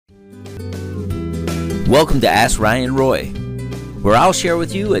Welcome to Ask Ryan Roy, where I'll share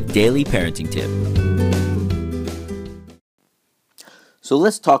with you a daily parenting tip. So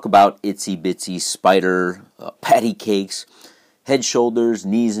let's talk about itsy bitsy spider, patty cakes, head, shoulders,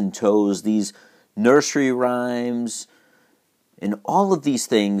 knees, and toes. These nursery rhymes and all of these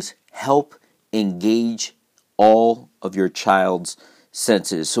things help engage all of your child's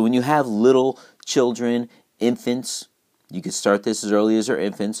senses. So when you have little children, infants, you can start this as early as they're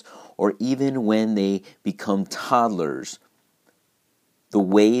infants, or even when they become toddlers, the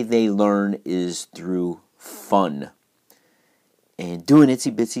way they learn is through fun. And doing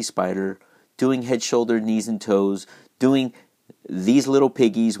itsy bitsy spider, doing head, shoulder, knees, and toes, doing these little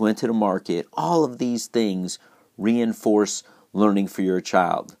piggies went to the market, all of these things reinforce learning for your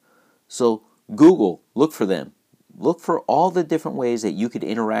child. So Google, look for them. Look for all the different ways that you could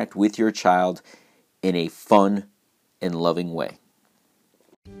interact with your child in a fun and loving way.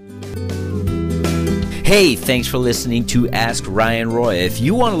 Hey, thanks for listening to Ask Ryan Roy. If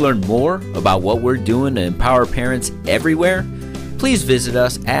you want to learn more about what we're doing to empower parents everywhere, please visit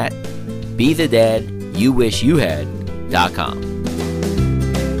us at BeTheDadYouWishYouHad.com.